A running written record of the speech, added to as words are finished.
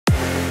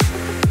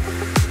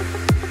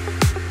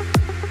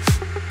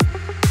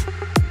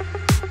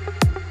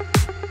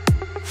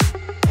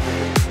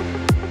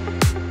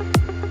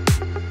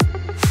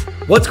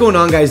What's going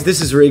on, guys? This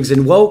is Riggs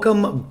and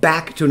welcome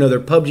back to another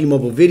PUBG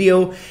Mobile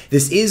video.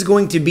 This is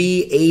going to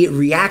be a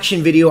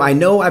reaction video. I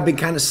know I've been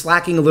kind of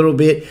slacking a little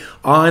bit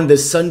on the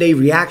Sunday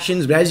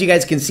reactions, but as you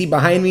guys can see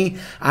behind me,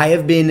 I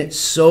have been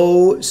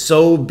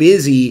so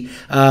busy.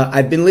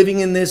 I've been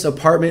living in this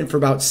apartment for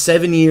about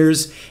 7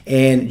 years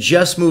and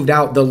just moved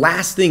out. The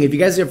last thing, if you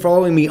guys are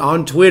following me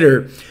on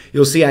Twitter,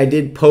 you'll see I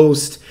did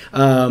post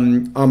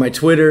on my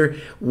Twitter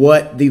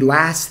what the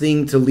last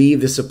thing to leave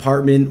this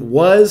apartment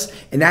was,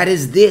 and that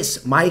is this,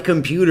 my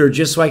computer,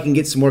 just so I can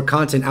get some more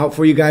content out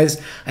for you guys.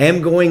 I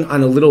am going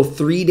on a little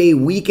 3-day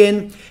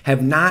weekend,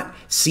 have not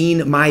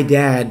seen my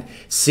dad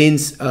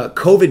since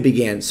COVID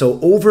began, so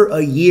over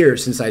a year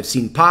since I've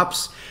seen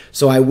Pops.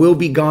 So I will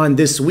be gone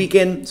this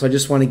weekend, so I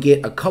just want to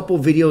get a couple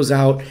videos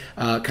out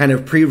kind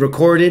of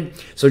pre-recorded.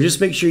 So just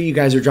make sure you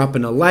guys are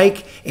dropping a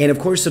like, and of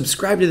course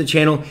subscribe to the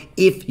channel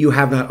if you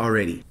have not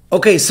already.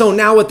 Okay, so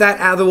now with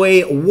that out of the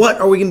way, what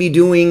are we going to be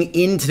doing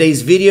in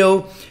today's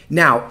video?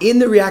 Now, in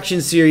the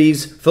reaction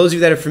series, for those of you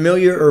that are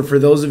familiar or for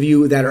those of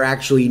you that are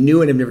actually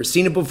new and have never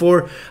seen it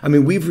before, I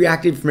mean, we've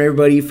reacted from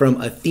everybody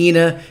from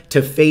Athena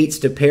to Fates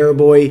to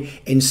Paraboy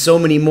and so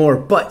many more.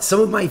 But some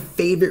of my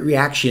favorite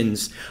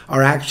reactions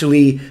are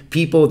actually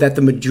people that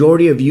the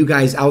majority of you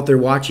guys out there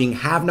watching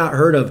have not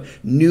heard of,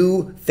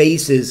 new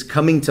faces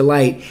coming to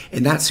light,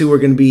 and that's who we're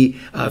going to be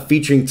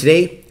featuring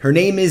today. Her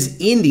name is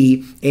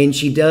Indi, and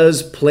she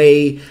does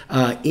play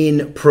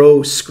in pro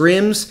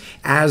scrims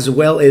as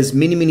well as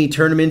mini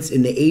tournaments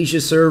in the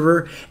Asia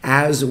server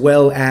as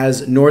well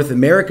as North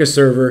America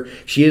server.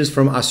 She is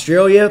from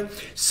Australia.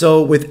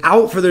 So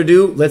without further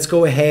ado, let's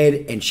go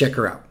ahead and check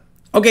her out.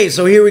 Okay,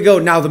 so here we go.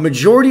 Now, the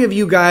majority of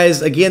you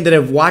guys, again, that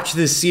have watched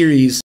this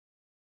series.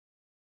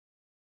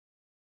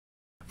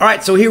 All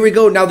right, so here we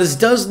go. Now, this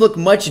does look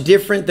much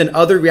different than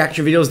other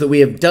reaction videos that we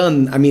have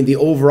done. I mean, the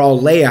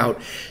overall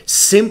layout,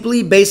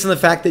 simply based on the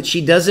fact that she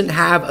doesn't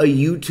have a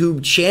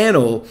YouTube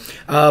channel,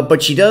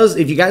 but she does,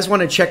 if you guys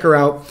want to check her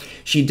out,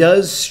 she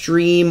does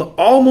stream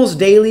almost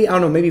daily. I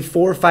don't know, maybe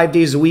 4 or 5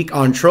 days a week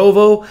on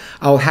Trovo.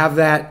 I'll have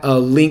that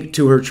link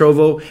to her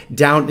Trovo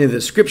down in the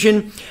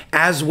description,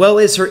 as well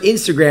as her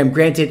Instagram.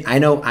 Granted, I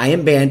know I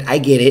am banned, I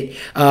get it,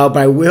 but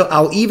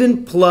I'll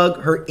even plug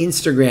her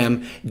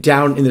Instagram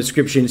down in the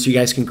description so you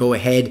guys can go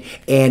ahead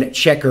and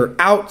check her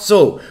out.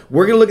 So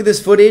we're gonna look at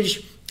this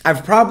footage.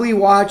 I've probably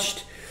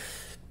watched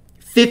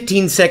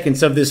 15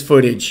 seconds of this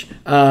footage.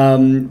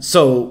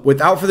 So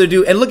without further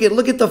ado, and look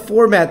at the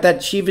format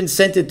that she even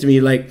sent it to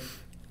me. Like,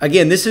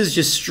 again, this is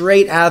just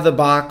straight out of the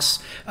box.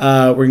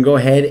 We're gonna go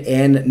ahead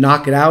and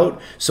knock it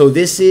out. So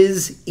this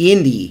is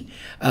Indi.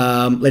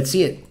 Let's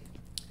see it.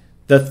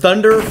 The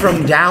Thunder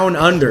from Down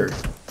Under.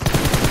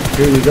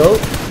 Here we go.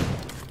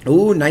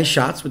 Ooh, nice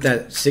shots with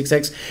that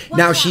 6X.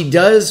 Now, she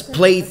does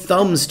play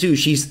thumbs, too.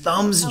 She's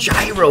thumbs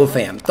gyro,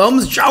 fam.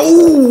 Thumbs gyro.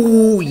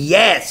 Ooh,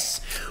 yes.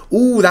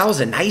 Ooh, that was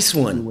a nice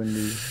one.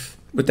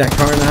 With that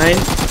car 9.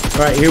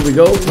 All right, here we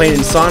go. Playing in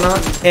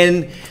Sonok.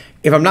 And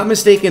if I'm not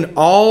mistaken,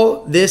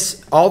 all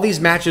these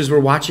matches we're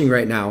watching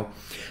right now,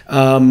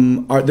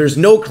 there's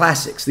no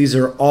classics. These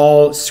are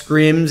all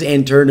scrims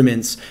and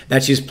tournaments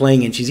that she's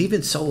playing in. She's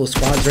even solo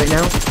squads right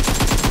now.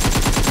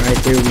 All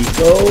right, there we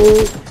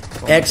go.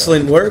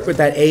 Excellent work with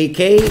that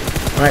AK.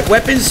 All right,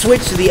 weapon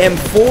switch to the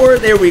M4.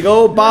 There we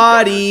go.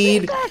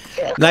 Bodied.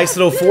 Nice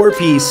little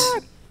 4-piece.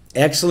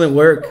 Excellent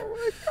work.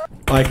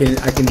 Oh, I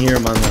can hear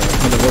him on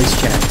the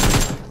voice chat.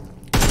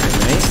 Right,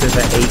 nice. There's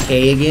that AK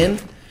again.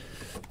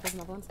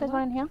 There's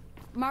one here.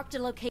 Marked a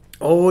location.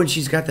 Oh, and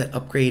she's got that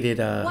upgraded.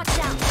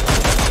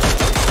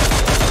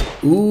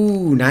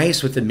 Ooh,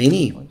 nice with the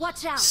mini.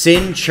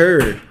 Sin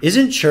Chur.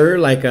 Isn't Chur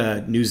like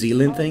a New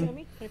Zealand thing?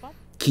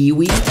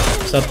 Kiwi,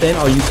 something,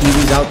 all you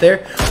Kiwis out there.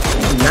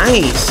 Ooh,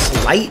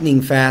 nice,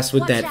 lightning fast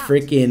with that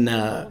freaking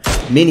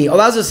mini. Oh,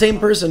 that was the same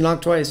person,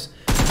 knocked twice.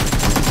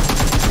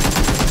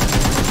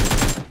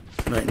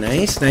 All right,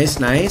 nice.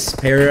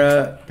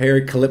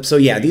 Calypso.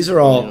 Yeah, these are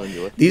all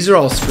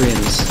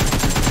scrims.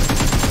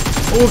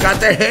 Oh,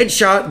 got the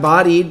headshot,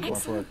 bodied.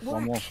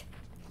 One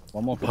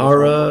more.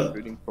 Para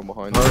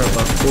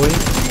buff boy.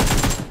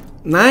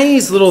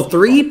 Nice little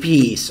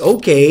 3-piece.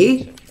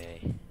 Okay.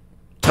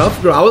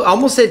 Tough girl. I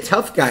almost said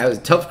tough guy. I was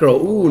tough girl.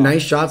 Ooh,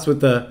 nice shots with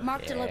the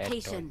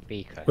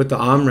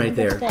arm right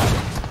there.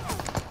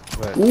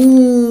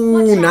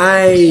 Ooh,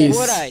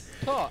 nice.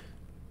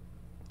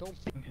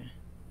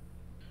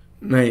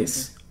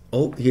 Nice.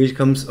 Oh, here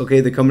comes. Okay,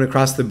 they're coming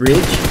across the bridge.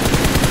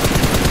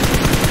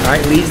 All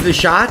right, leads the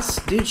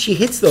shots. Dude, she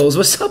hits those.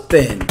 What's up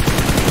then?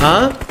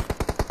 Huh?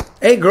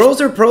 Hey,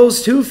 girls are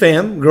pros too,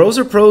 fam. Girls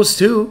are pros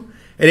too.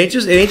 It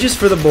ain't just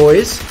for the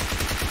boys.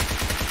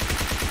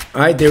 All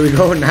right, there we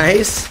go.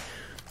 Nice.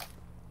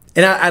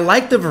 And I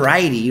like the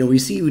variety. You know, we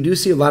do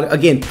see a lot of,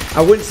 again,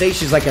 I wouldn't say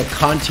she's like a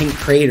content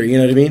creator, you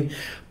know what I mean?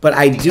 But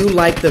I do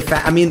like the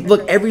fact, I mean,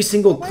 look, every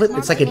single clip,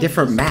 it's like a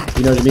different map,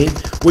 you know what I mean?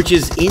 Which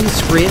is in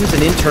scrims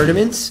and in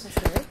tournaments,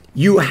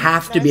 you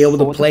have to be able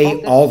to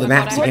play all the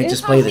maps. You can't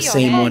just play the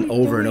same one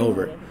over and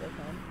over.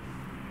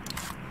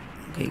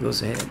 Okay, he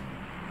goes ahead.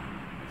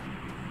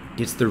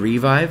 Gets the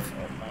revive.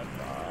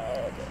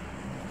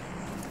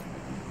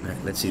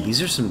 right, let's see.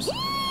 These are some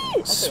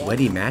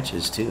sweaty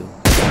matches too.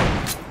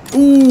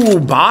 Ooh,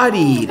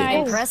 bodied.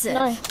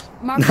 Impressive.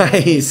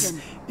 Nice.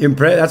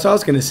 That's what I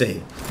was gonna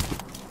say.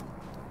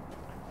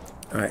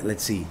 All right,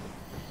 let's see.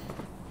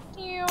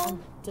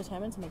 I'm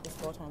determined to make this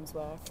 4 times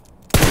work.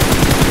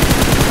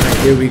 All right,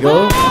 here we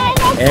go.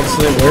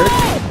 Excellent work.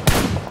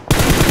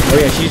 Oh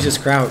yeah, she's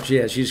just crouched.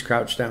 Yeah, she's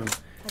crouched down.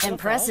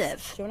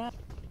 Impressive.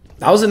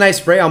 That was a nice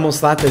spray. I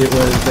almost thought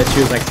that she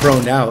was like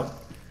thrown out.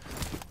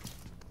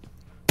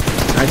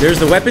 All right, there's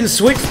the weapon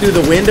switch through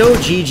the window.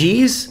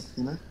 GG's.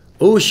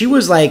 Oh, she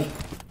was like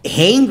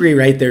hangry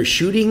right there,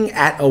 shooting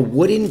at a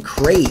wooden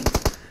crate.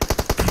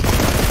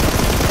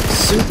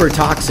 Super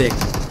toxic.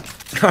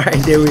 All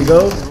right, there we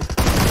go.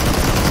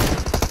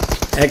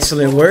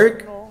 Excellent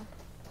work.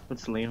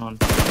 Let's lean on.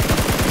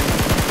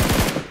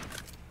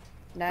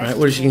 All right,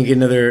 what is she gonna get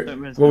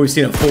another? Well, we've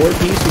seen a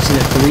 4-piece. We've seen a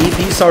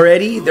 3-piece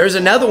already. There's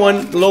another one,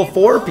 a little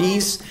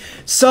 4-piece.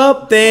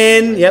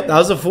 Something. Yep, that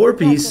was a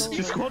 4-piece.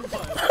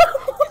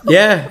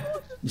 Yeah.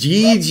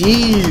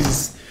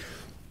 GG's.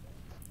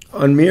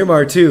 On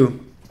Miramar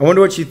too. I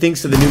wonder what she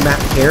thinks of the new map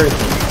Carrot.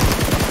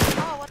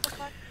 Oh, what the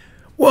fuck?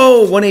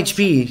 Whoa, 1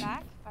 HP.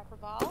 Back for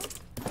ball.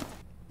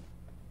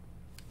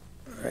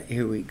 Alright,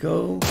 here we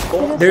go.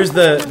 Oh, there's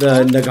the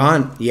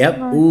Nagant. Yep.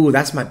 Ooh,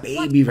 that's my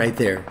baby right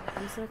there.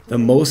 The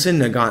Mosin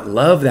Nagant.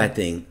 Love that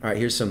thing. Alright,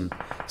 here's some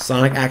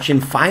Sonic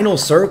action. Final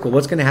circle.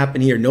 What's gonna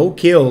happen here? No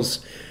kills.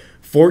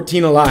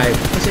 14 alive.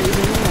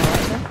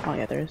 Oh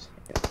yeah, there is.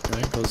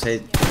 Alright, goes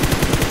ahead.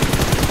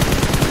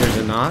 There's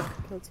a knock.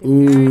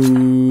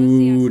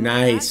 Ooh,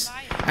 nice.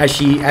 As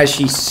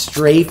she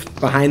strafed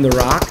behind the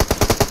rock.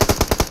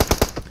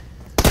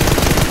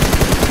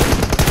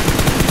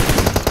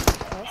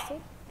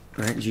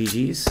 Alright,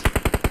 GG's.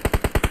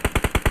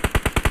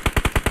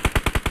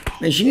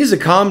 And she needs to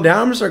calm down.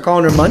 I'm gonna start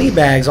calling her money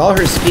bags. All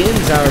her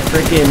skins are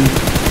freaking.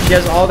 She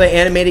has all the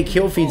animated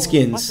kill feed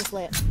skins.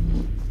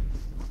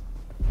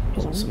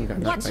 Someone got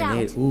knocked by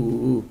nade.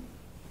 Ooh.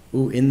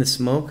 Ooh, in the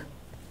smoke.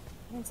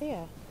 I didn't see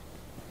her.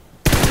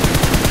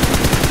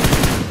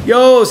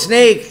 Yo,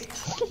 Snake!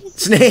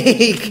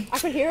 Snake! I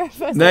could hear her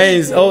first.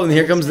 Nice. Oh, and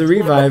here comes the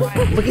revive.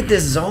 Look at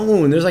this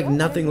zone. There's like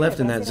nothing left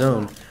in that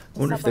zone. I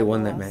wonder if they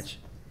won that match.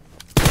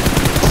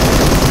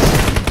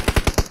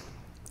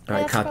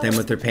 Alright, caught them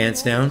with their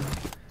pants down.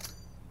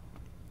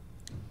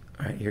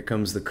 Alright, here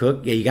comes the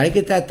cook. Yeah, you gotta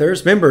get that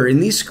thirst. Remember, in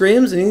these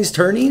scrims and in these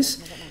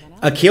tourneys,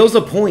 a kill's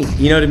a point.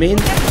 You know what I mean?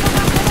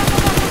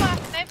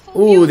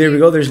 Ooh, there we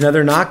go. There's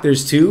another knock.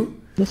 There's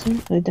 2. This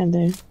one? Right down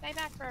there. Stay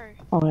back, bro.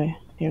 Oh, okay.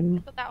 Here.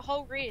 Put that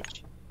whole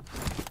ridge.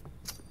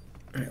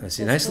 Alright, let's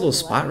see. Nice little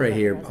spot right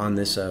here on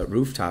this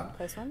rooftop.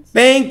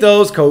 Bank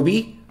those,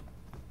 Kobe.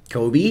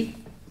 Kobe.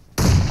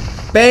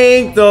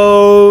 Bank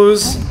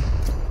those.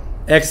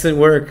 Excellent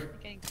work.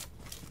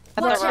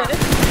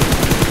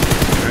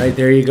 Alright,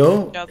 there you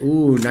go.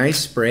 Ooh,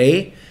 nice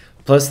spray.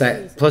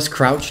 Plus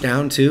crouch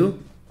down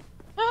too.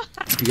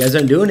 If you guys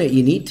aren't doing it,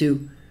 you need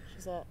to.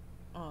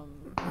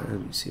 Let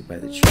me see by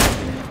the tree.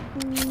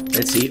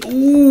 Let's see.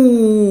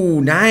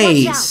 Ooh,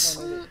 nice.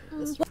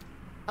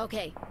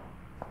 Okay.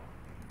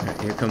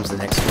 Right, here comes the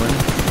next one.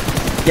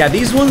 Yeah,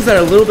 these ones that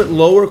are a little bit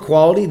lower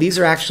quality, these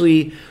are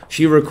actually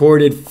she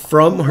recorded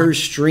from her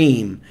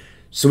stream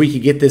so we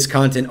could get this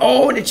content.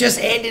 Oh, and it just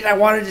ended. I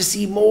wanted to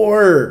see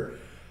more.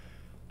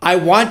 I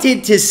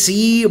wanted to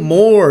see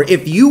more.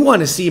 If you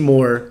want to see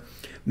more,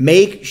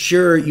 make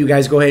sure you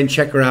guys go ahead and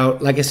check her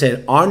out. Like I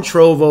said, on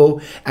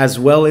Trovo as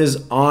well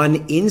as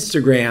on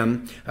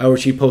Instagram, where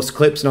she posts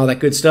clips and all that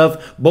good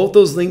stuff. Both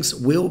those links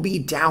will be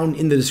down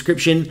in the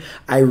description.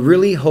 I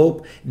really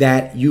hope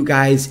that you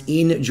guys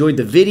enjoyed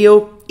the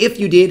video. If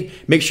you did,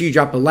 make sure you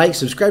drop a like,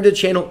 subscribe to the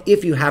channel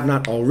if you have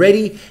not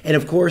already. And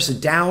of course,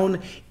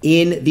 down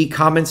in the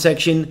comment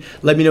section,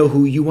 let me know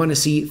who you want to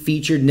see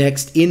featured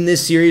next in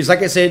this series.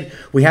 Like I said,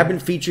 we have been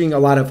featuring a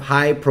lot of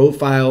high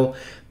profile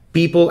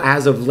people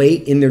as of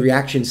late in the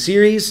reaction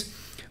series,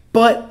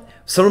 but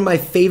some of my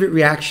favorite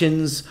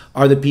reactions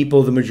are the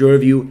people the majority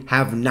of you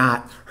have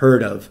not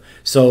heard of.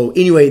 So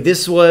anyway,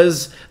 this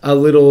was a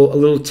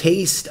little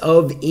taste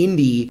of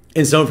Indi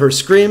and some of her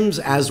scrims,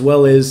 as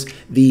well as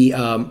the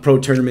pro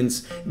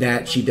tournaments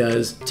that she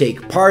does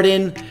take part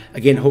in.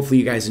 Again, hopefully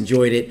you guys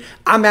enjoyed it.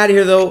 I'm out of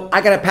here though.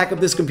 I gotta pack up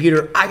this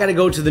computer. I gotta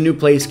go to the new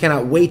place.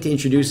 Cannot wait to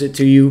introduce it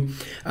to you.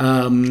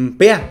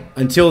 But yeah,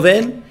 until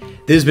then,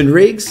 this has been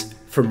Riggs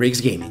from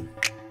ŁØBx Gaming.